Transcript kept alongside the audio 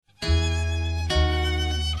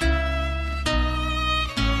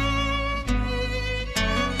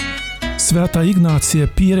Svētā Ignācija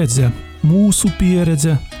pieredze, mūsu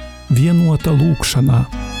pieredze, vienota lūkšanā.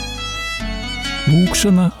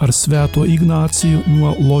 Lūkšana ar Svēto Ignāciju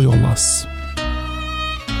no Lojolas.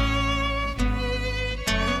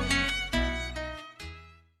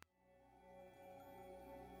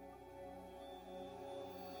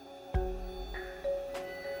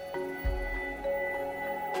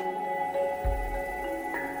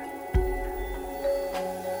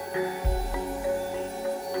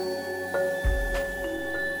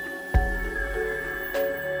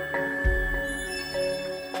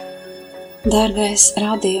 Dārgais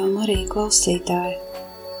Radio Marija klausītāji,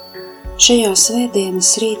 šajā svētdienas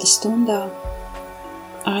rīta stundā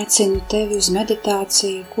aicinu tevi uz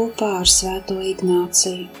meditāciju kopā ar Svēto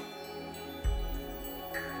Ignāciju.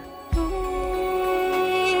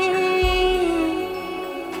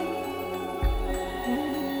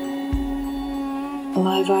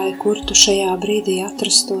 Lai vai kur tu šajā brīdī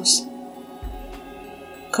atrastos,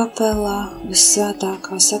 kapelā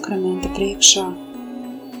Vissvētākā sakramenta priekšā,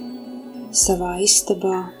 savā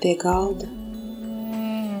istabā pie galda,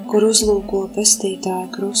 kur uzlūko pestītāja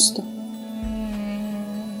krustu,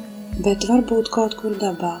 bet varbūt kaut kur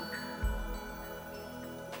dabā.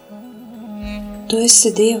 Tu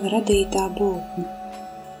esi Dieva radītā būtne,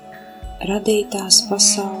 radītās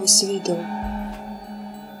pasaules vidū.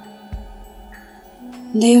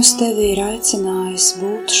 Dievs tevi ir aicinājis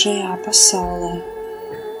būt šajā pasaulē,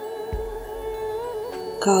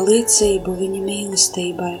 kā liecību viņa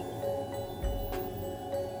mīlestībai.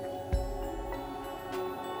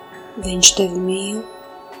 Viņš tevi mīl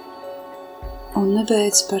un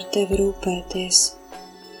nebeidz par tevi rūpēties.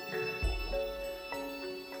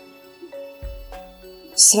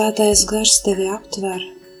 Svētais Gars tevi aptver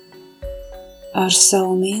ar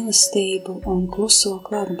savu mīlestību un kluso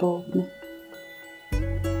klātbūtni,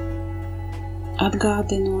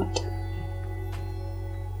 atgādinot,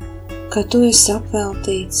 ka tu esi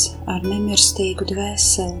apveltīts ar nemirstīgu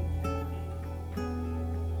dvēseli.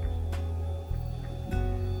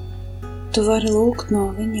 Tu vari lūgt no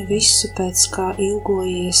viņa visu, pēc kā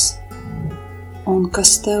ilgojies, un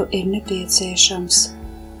kas tev ir nepieciešams,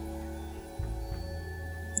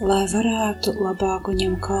 lai varētu labāk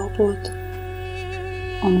viņam kalpot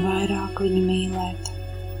un vairāk viņu mīlēt.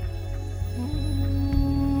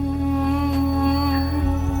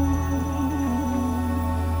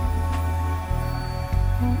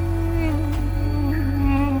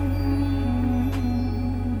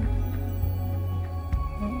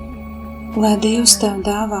 Lai Dievs tev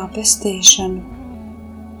dāvā pestīšanu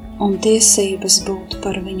un tiesības būt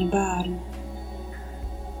par viņa bērnu.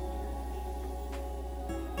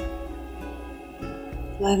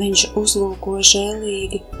 Lai viņš uzlūko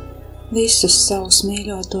žēlīgi visus savus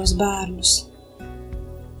mīļotos bērnus.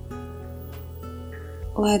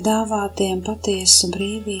 Lai dāvā tiem patiesu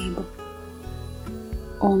brīvību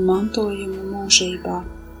un mantojumu mūžībā.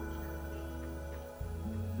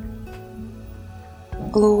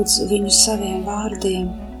 Lūdz viņu saviem vārdiem,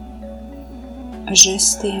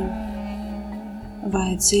 žestiem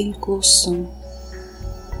vai dziļu klusumu.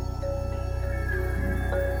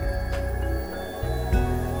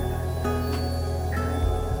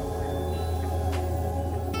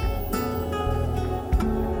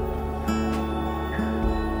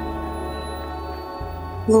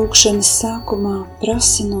 Lūkšanas sākumā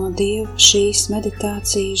prasi no Dieva šīs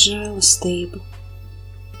meditācijas žēlastību,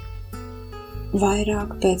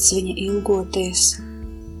 vairāk pēc viņa ilgoties,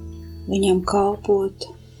 viņam kalpot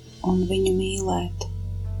un viņu mīlēt.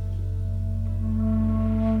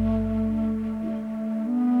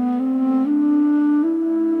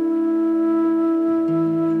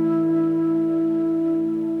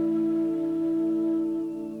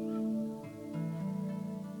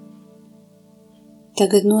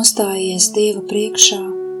 Tagad nostājies Dieva priekšā,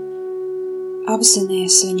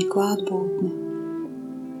 apzinies viņa klātbūtni.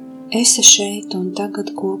 Esi šeit un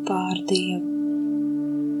tagad kopā ar Dievu.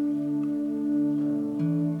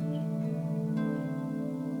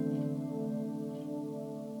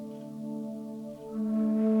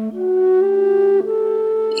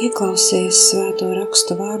 Ieklausies Svēto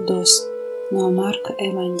rakstu vārdos no Marka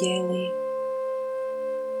evaņģēlija.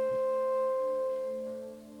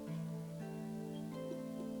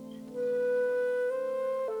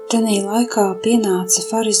 Tanī laikā pienāca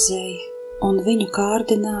farizēji un viņu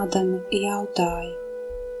kārdinādami jautāja,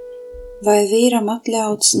 vai vīram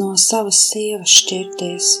atļauts no savas sievas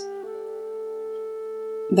šķirties?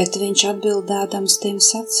 Bet viņš atbildēdams tiem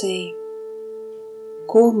sacīja,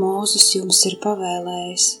 ko Mūzes jums ir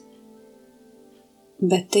pavēlējis?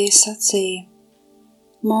 Bet tie sacīja,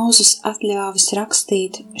 Mūzus atļāvis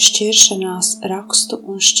rakstīt šķiršanās rakstu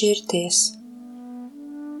un šķirties.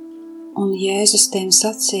 Un Jēzus tiem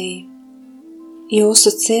sacīja: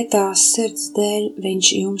 Jūsu cietās sirds dēļ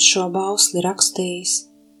viņš jums šo bausli rakstījis,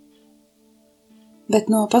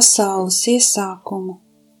 bet no pasaules iesākuma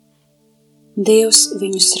Dievs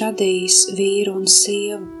viņus radījis vīru un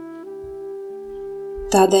sievu.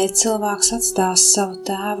 Tādēļ cilvēks atstās savu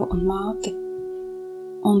tēvu un māti,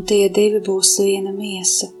 un tie divi būs viena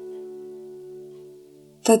miesa.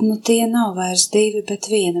 Tad nu tie nav vairs divi,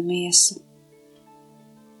 bet viena miesa.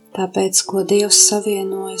 Tāpēc, ko Dievs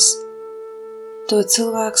savienojis, to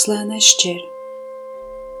cilvēks lai nešķir.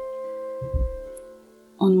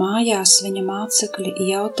 Un mājās viņa mācekļi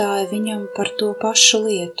jautāja viņam par to pašu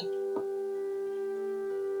lietu.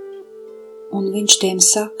 Un viņš tiem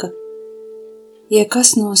saka: ja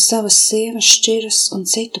kas no savas sievas šķiras un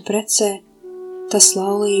citu precē, tas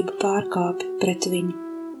laulību pārkāpj pret viņu.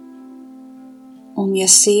 Un ja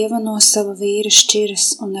sieva no sava vīra šķiras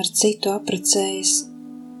un ar citu apprecējas,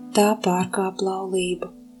 tā pārkāp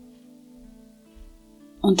laulību.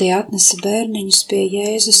 Un tie atnesa bērniņus pie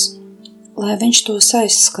Jēzus, lai viņš tos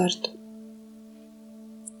aizskartu.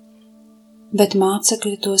 Bet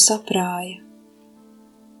mācekļi tos aprāja.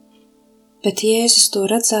 Bet Jēzus to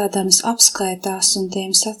redzēdams apskaitās un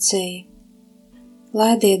tiem sacīja: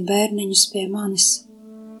 laidiet bērniņus pie manis,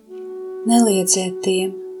 neliedziet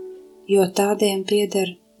tiem, jo tādiem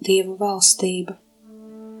pieder Dieva valstība.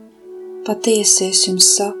 Patiesi es jums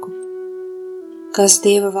saku, kas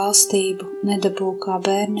Dieva valstību nedabū kā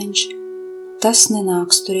bērniņš, tas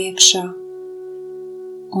nenāks tur iekšā.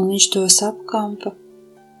 Un viņš tos apkampa,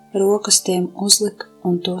 rokas tiem uzlika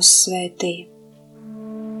un tos svētīja.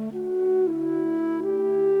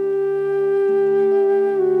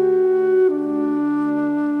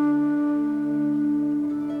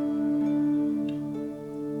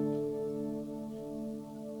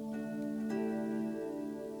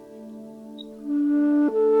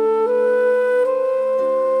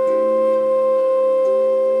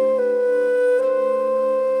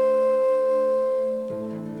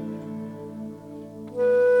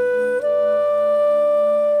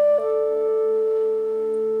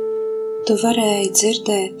 Tu varēji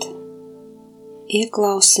dzirdēt,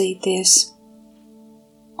 ieklausīties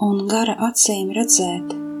un gara acīm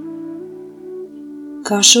redzēt,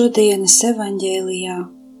 kā šodienas evaņģēlijā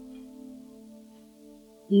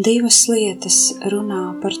divas lietas runā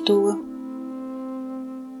par to,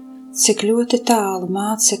 cik ļoti tālu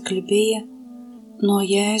mācekļi bija no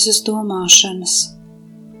Jēzus domāšanas,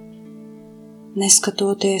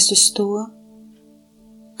 neskatoties uz to,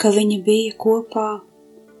 ka viņi bija kopā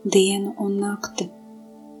dienu un nakti.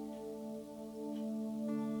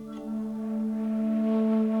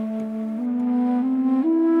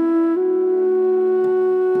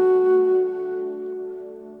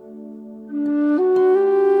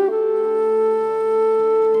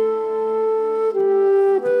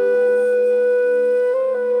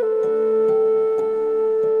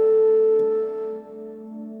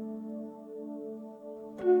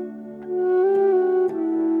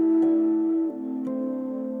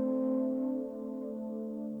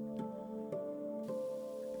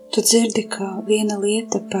 Tu dzirdi, ka viena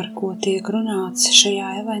lieta, par ko tiek runāts šajā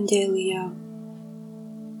evaņģēlijā,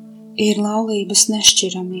 ir laulības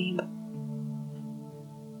nešķiramība.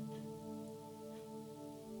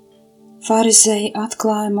 Farizeji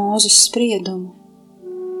atklāja Mūzes spriedumu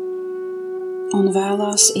un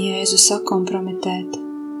vēlās Jēzu sakompromitēt.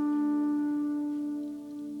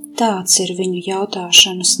 Tāds ir viņu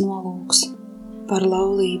jautāšanas nolūks par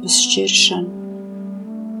laulības šķiršanu.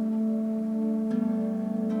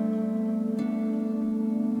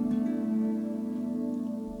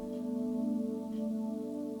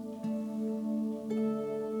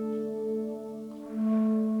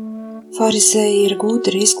 Farizeji ir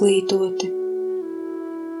gudri izglītoti,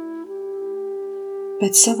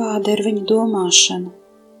 bet savāda ir viņu domāšana.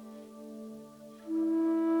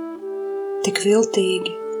 Tik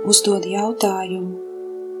viltīgi uzdod jautājumu,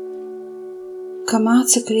 ka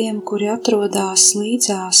mācekļiem, kuri atrodās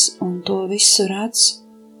līdzās un to visu redz,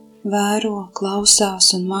 vēro,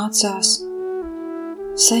 klausās un mācās,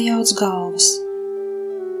 sajauc galvas.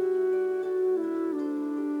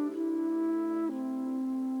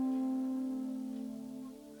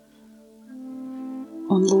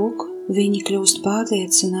 Un lūk, viņi kļūst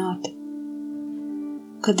pārliecināti,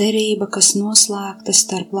 ka derība, kas noslēgta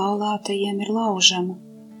starp laulātajiem, ir laužama,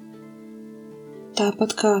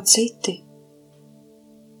 tāpat kā citi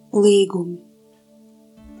līgumi,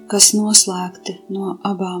 kas noslēgti no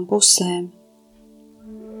abām pusēm.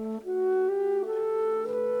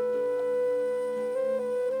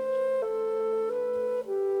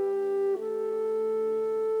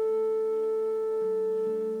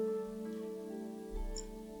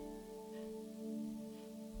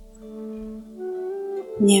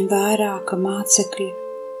 ņem vērā, ka mācekļi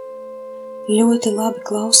ļoti labi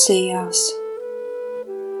klausījās,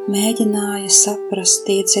 mēģināja saprast,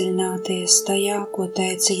 iedziļināties tajā, ko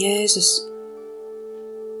teica Jēzus,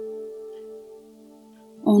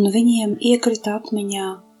 un viņiem iekrita atmiņā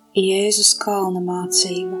Jēzus kalna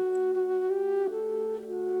mācība.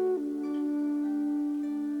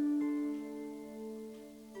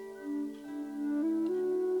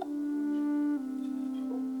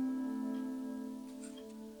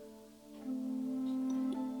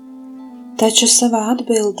 Taču savā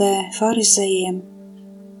atbildē farizejiem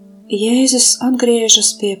Jēzus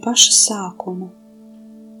atgriežas pie paša sākuma.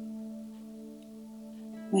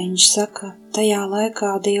 Viņš saka, tajā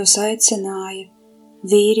laikā Dievs aicināja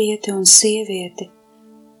vīrieti un sievieti,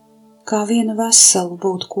 kā vienu veselu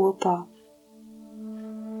būt kopā.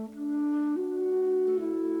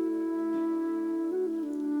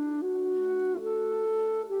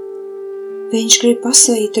 Viņš grib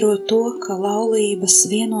pasvītrot to, ka laulības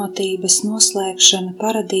vienotības noslēgšana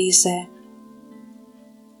paradīzē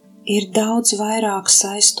ir daudz vairāk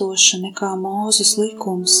saistoša nekā Mūzes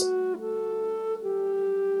likums.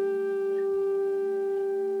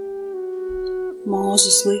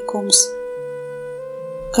 Mūzes likums,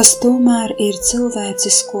 kas tomēr ir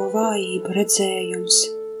cilvēcisko vājību redzējums,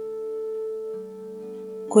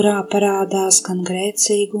 kurā parādās gan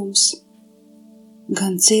grēcīgums,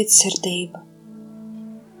 gan cietsirdība.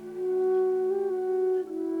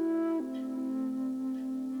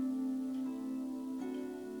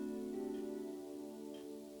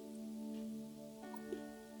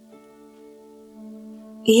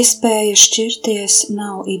 Iespēja šķirties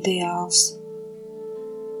nav ideāls.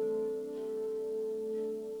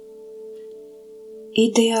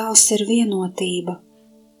 Ideāls ir vienotība,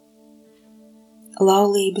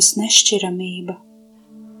 laulības nešķiramība,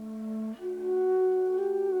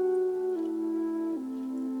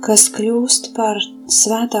 kas kļūst par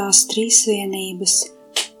svētās trīsvienības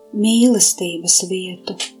mīlestības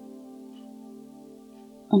vietu,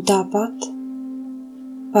 un tāpat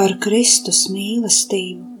par Kristus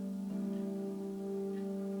mīlestību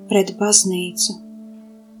pret baznīcu.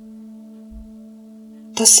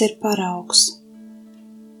 Tas ir paraugs.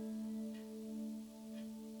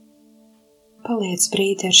 Paliec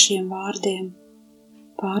brīdi ar šiem vārdiem,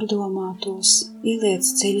 pārdomā tos, ieliec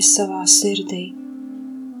dziļi savā sirdī,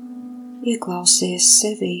 ieklausies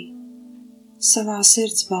sevī, savā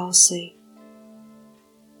sirds balsī.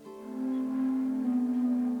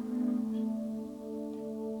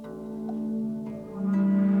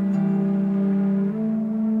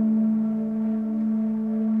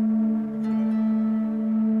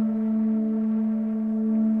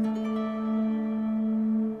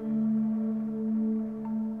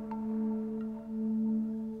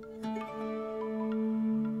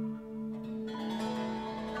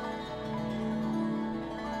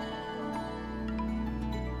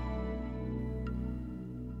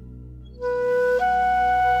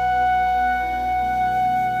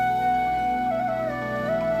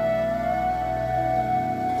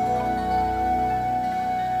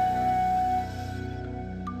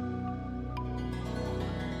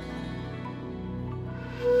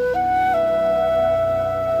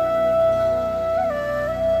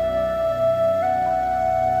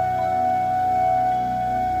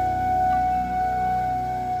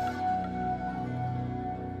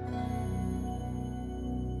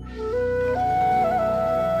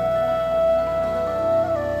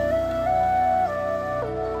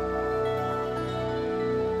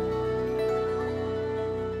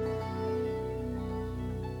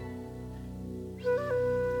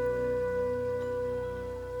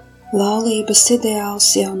 Laulības ideāls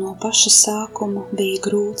jau no paša sākuma bija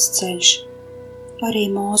grūts ceļš, arī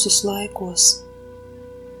Mūzes laikos.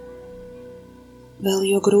 Vēl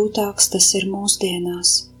jo grūtāks tas ir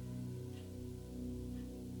mūsdienās.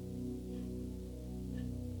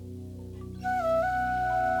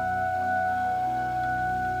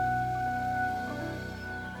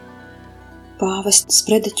 Pāvests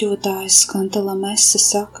prediķotājs Kantalamese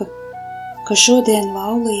saka, ka šodien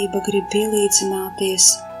laulība grib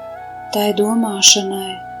pielīdzināties tai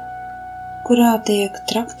domāšanai, kurā tiek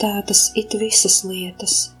traktētas it visas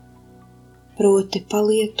lietas, proti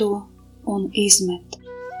palieto un izmet.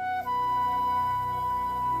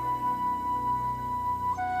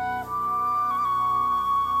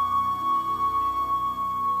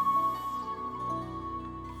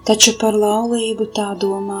 Taču par laulību tā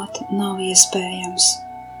domāt nav iespējams.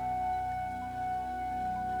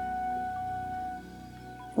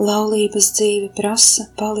 Laulības dzīve prasa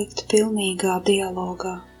palikt pilnīgā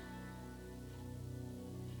dialogā,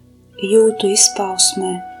 jūtu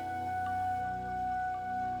izpausmē,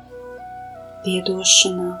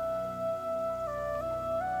 piedošanā,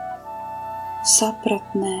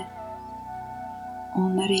 sapratnē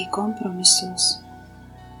un arī kompromisos.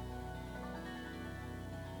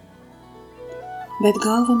 Bet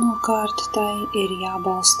galvenokārt tai ir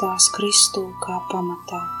jābalstās Kristū kā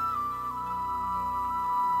pamatā.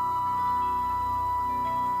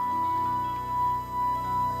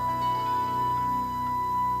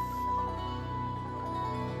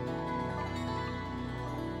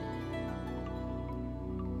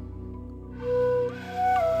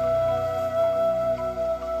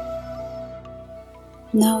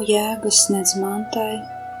 Nav jēgas nedz mantai,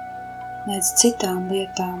 nedz citām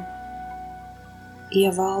lietām,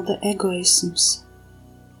 ja valda egoisms,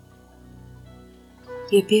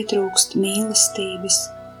 ja pietrūkst mīlestības,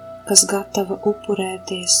 kas gatava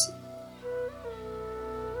upurēties,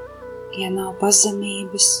 ja nav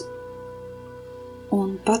pazemības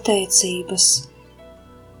un pateicības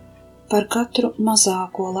par katru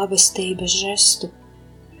mazāko labestības žestu.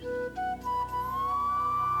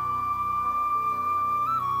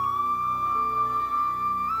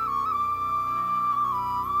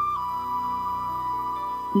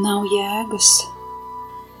 Nav jēgas,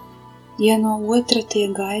 ja no otra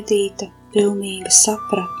tiek gaidīta pilnīga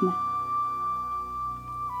sapratne,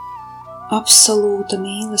 absolūta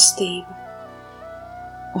mīlestība,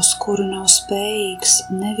 uz kuru nav spējīgs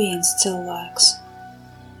neviens cilvēks.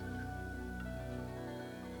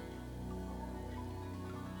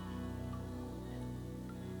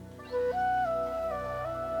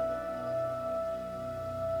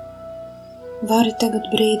 Vari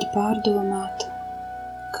tagad brīdi pārdomāt,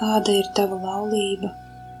 kāda ir tava laulība,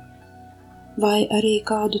 vai arī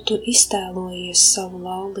kādu tu iztēlojies savu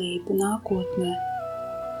laulību nākotnē?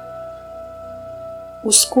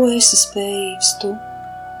 Uz ko esi spējīgs tu?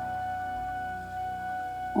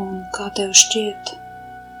 Un kā tev šķiet,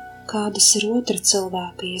 kādas ir otra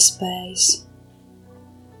cilvēka iespējas?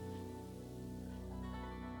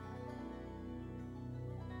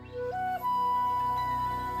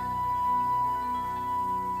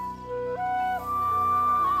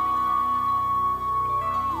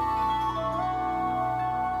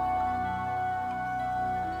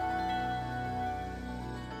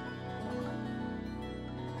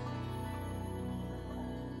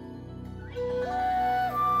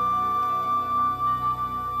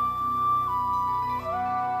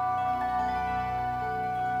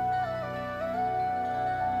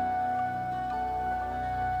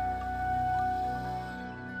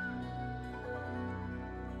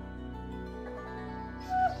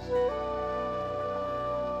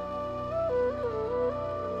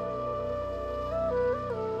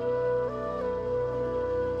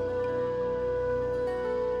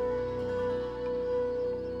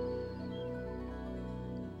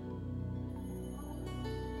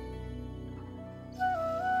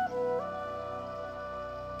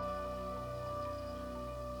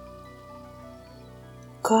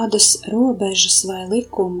 Kādas robežas vai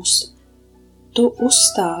likumus tu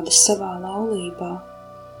uzstādi savā laulībā?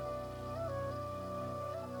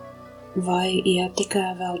 Vai, ja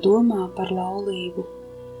tikai vēl domā par laulību,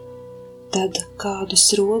 tad kādus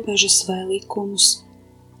robežas vai likumus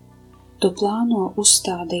tu plāno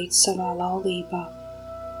uzstādīt savā laulībā?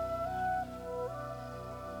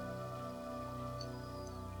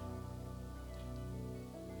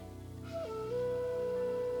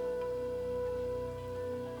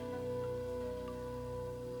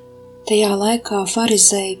 Tajā laikā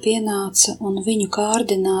farizēji pienāca un viņu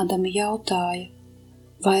kārdinādami jautāja,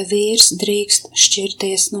 vai vīrs drīkst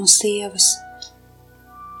šķirties no sievas.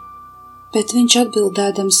 Bet viņš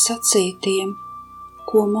atbildēdams sacīja tiem,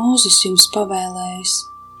 ko Mūzes jums pavēlējis.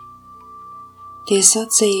 Tie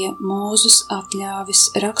sacīja, Mūzes atļāvis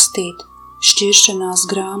rakstīt šķiršanās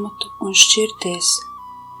grāmatu un šķirties.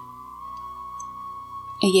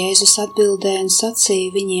 Jēzus atbildēja un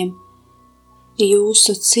sacīja viņiem,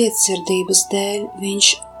 jūsu cietsirdības dēļ viņš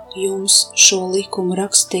jums šo likumu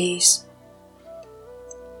rakstījis.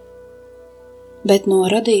 Bet no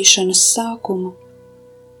radīšanas sākuma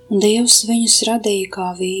Dievs viņus radīja kā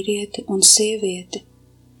vīrieti un sievieti.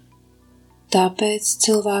 Tāpēc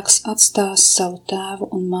cilvēks atstās savu tēvu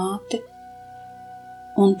un māti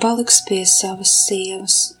un paliks pie savas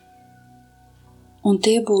sievas, un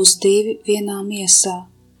tie būs divi vienā miesā.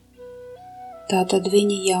 Tātad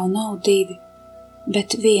viņi jau nav divi,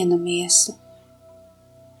 bet viena miesa.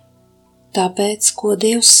 Tāpēc, ko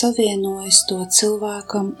Dievs savienojis, to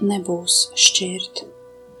cilvēkam nebūs šķirt.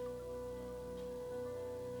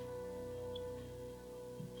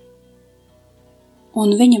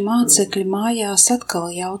 Un viņa mācekļi mājās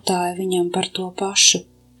atkal jautāja viņam par to pašu,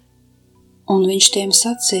 un viņš tiem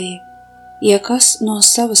sacīja, Ja kas no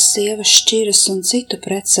savas sievas šķiras un citu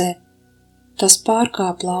precē, tas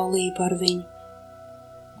pārkāp laulību ar viņu.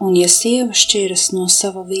 Un ja sieva šķiras no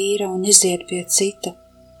sava vīra un iziet pie cita,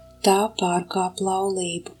 tā pārkāp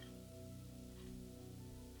laulību.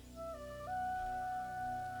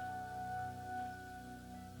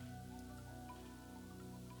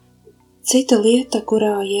 Cita lieta,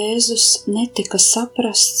 kurā Jēzus netika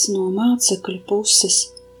saprasts no mācekļu puses,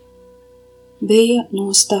 bija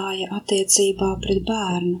nostāja attiecībā pret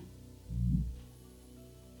bērnu.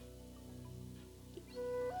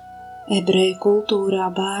 Ebreju kultūrā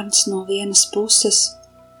bērns no vienas puses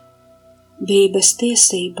bija bez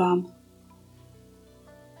tiesībām,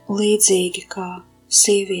 līdzīgi kā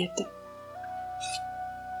sieviete.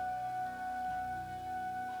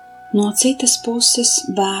 No citas puses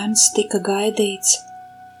bērns tika gaidīts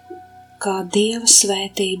kā Dieva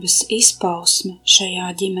svētības izpausme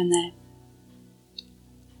šajā ģimenē.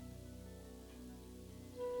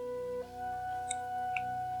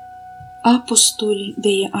 Apustuļi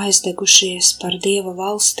bija aizdegušies par Dieva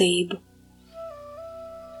valstību,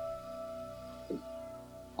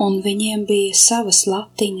 un viņiem bija savas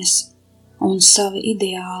latiņas un savi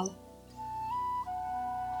ideāli.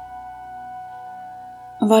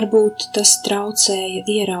 Varbūt tas traucēja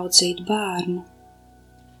ieraudzīt bērnu,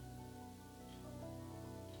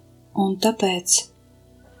 un tāpēc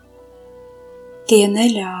tie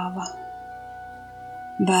neļāva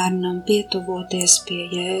bērnam pietuvoties pie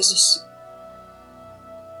Jēzus.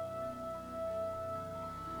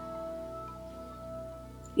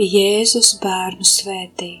 Jēzus bērnu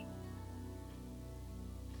svētī.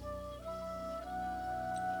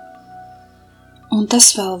 Un tas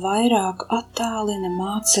vēl vairāk attālina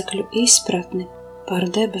mācekļu izpratni par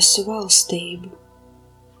debesu valstību.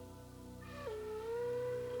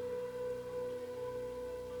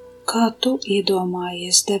 Kā tu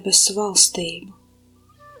iedomājies debesu valstību?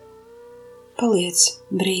 Paliec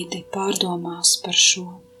brīdi pārdomās par šo.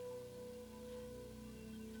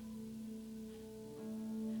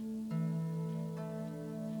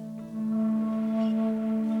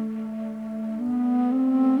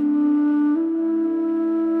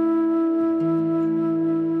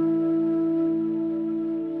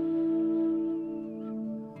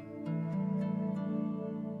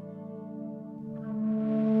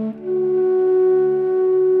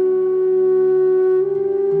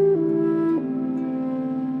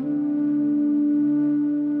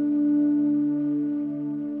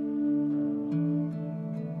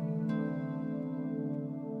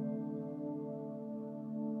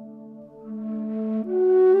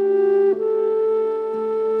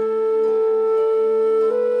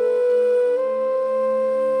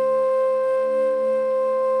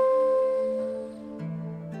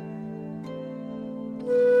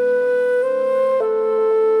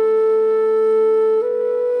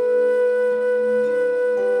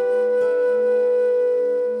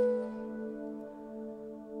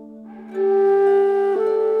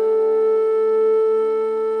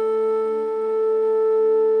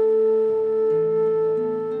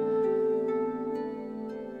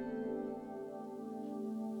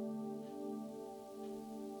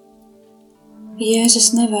 Jēzus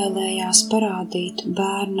nevēlējās parādīt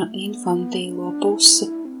bērna infantīlo pusi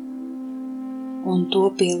un to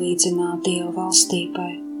pielīdzināt Dieva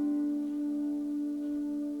valstībai.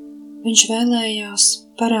 Viņš vēlējās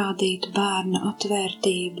parādīt bērna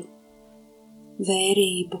atvērtību,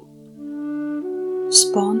 vērību,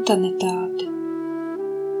 spontanitāti,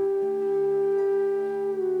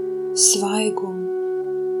 svaigumu,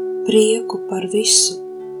 prieku par visu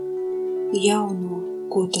jauno,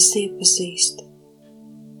 ko tas iepazīst.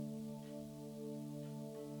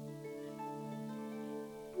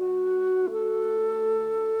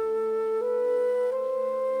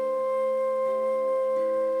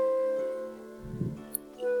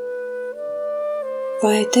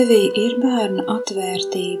 Vai tevī ir bērna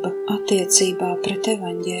atvērtība attiecībā pret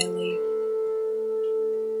evaņģēliju?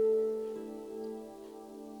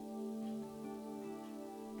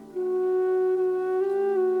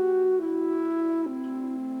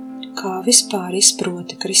 Kā vispār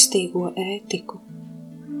izproti kristīgo ētiku?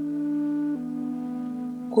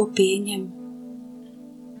 Ko pieņem,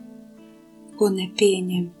 ko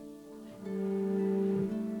nepieņem,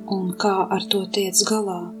 un kā ar to tiec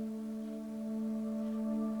galā?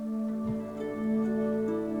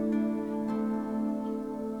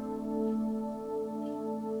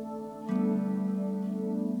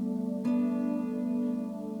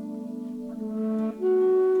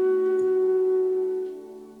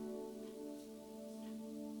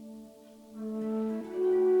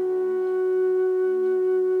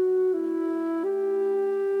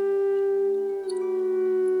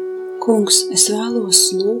 Kungs, es vēlos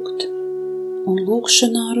lūgt un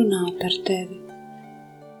lūgšanā runāt ar Tevi.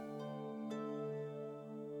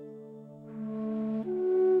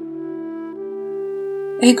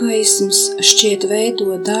 Egoisms šķiet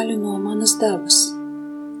veido daļu no manas dabas.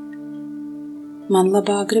 Man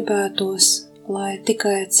labāk gribētos, lai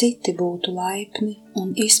tikai citi būtu laipni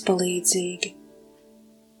un izpalīdzīgi,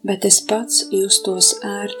 bet es pats justos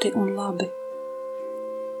ērti un labi.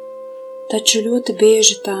 Taču ļoti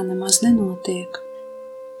bieži tā nemaz nenotiek,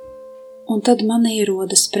 un tad man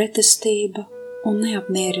ierodas pretestība un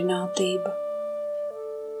neapmierinātība.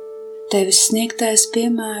 Tevis sniegtais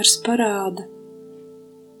piemērs parāda,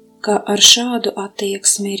 ka ar šādu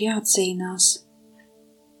attieksmi ir jācīnās.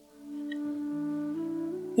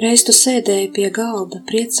 Reiz tu sēdēji pie galda,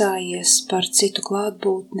 priecājies par citu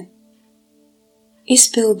klātbūtni,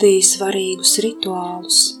 izpildīji svarīgus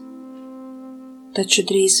rituālus, taču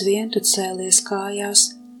drīz vien tu cēlies kājās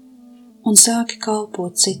un sāki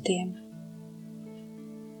kalpot citiem.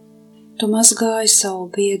 Tu mazgāji savu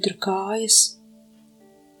biedru kājas,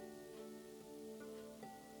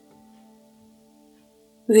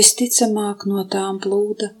 visticamāk no tām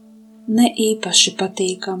plūda ne īpaši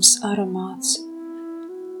patīkams aromāts.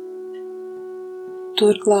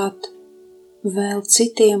 Turklāt vēl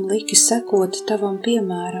citiem liki sekot tavam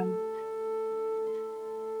piemēram.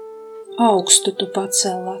 Augstu tu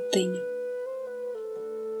pacēl latiņu.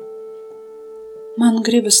 Man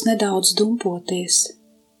gribas nedaudz dumpoties,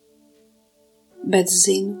 bet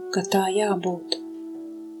zinu, ka tā jābūt.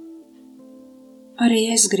 Arī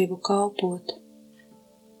es gribu kalpot.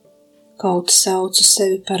 Kaut saucu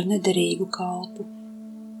sevi par nederīgu kalpu.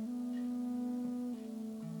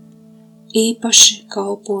 Īpaši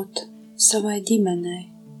kalpot savai ģimenei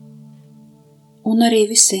un arī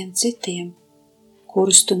visiem citiem,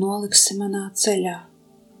 kurus tu noliksi manā ceļā.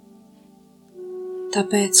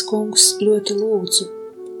 Tāpēc, Kungs, ļoti lūdzu,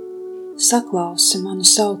 saklausi manu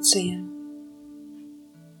saucienu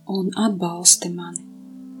un atbalsti mani.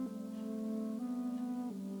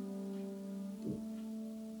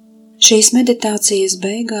 Šīs meditācijas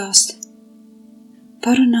beigās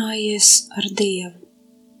parunājies ar Dievu.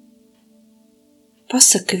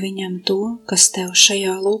 Pasaki viņam to, kas tev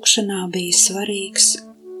šajā lūgšanā bija svarīgs,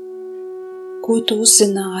 ko tu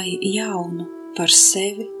uzzināji jaunu par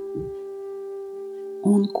sevi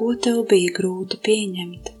un ko tev bija grūti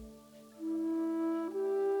pieņemt.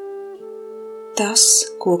 Tas,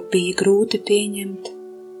 ko bija grūti pieņemt,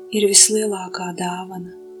 ir vislielākā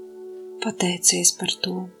dāvana. Pateicies par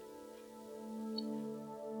to.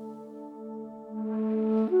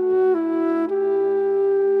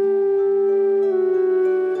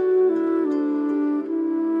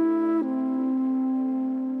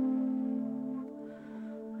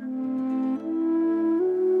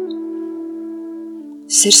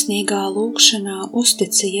 Sirsnīgā lūgšanā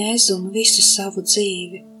uztici Jēzum visu savu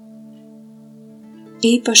dzīvi,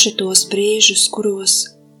 īpaši tos brīžus, kuros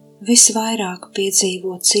visvairāk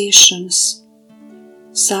piedzīvo ciešanas,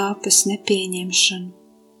 sāpes, nepieņemšanu,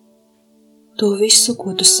 to visu,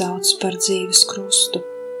 ko tu sauc par dzīves krustu.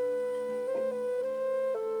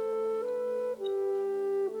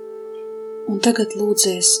 Un tagad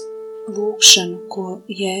lūdzies lūgšanu, ko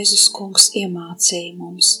Jēzus Kungs iemācīja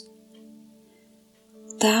mums.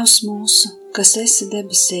 Tēvs mūsu, kas esi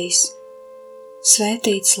debesīs,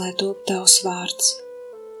 svētīts, lai top tavs vārds,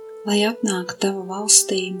 lai atnāk tava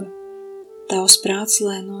valstība, tavs prāts,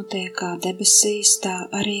 lai notiek kā debesīs, tā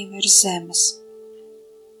arī virs zemes.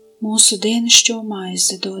 Mūsu dienascho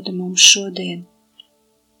maizi dod mums šodien,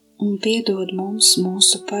 un piedod mums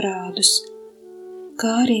mūsu parādus,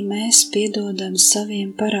 kā arī mēs piedodam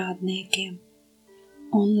saviem parādniekiem,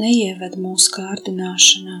 un neieved mūsu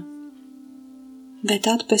kārdināšanā, bet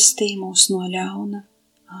atpestī mūs no ļauna.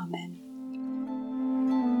 Āmen.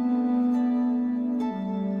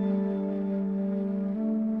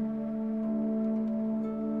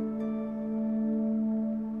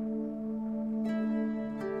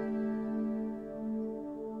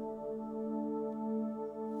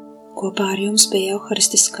 Kopā ar jums bija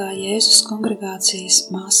Euharistiskā Jēzus kongregācijas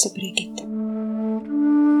māsa Brigita.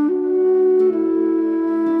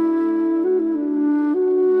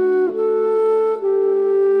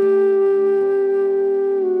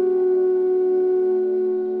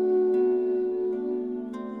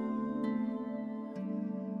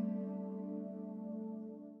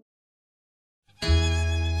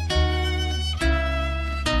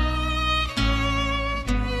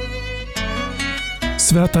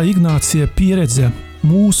 Svētā Ignācija pieredze,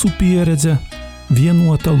 mūsu pieredze,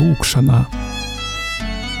 vienota lūgšanā.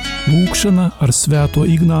 Lūgšana ar Svēto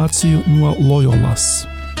Ignāciju no Lojolas.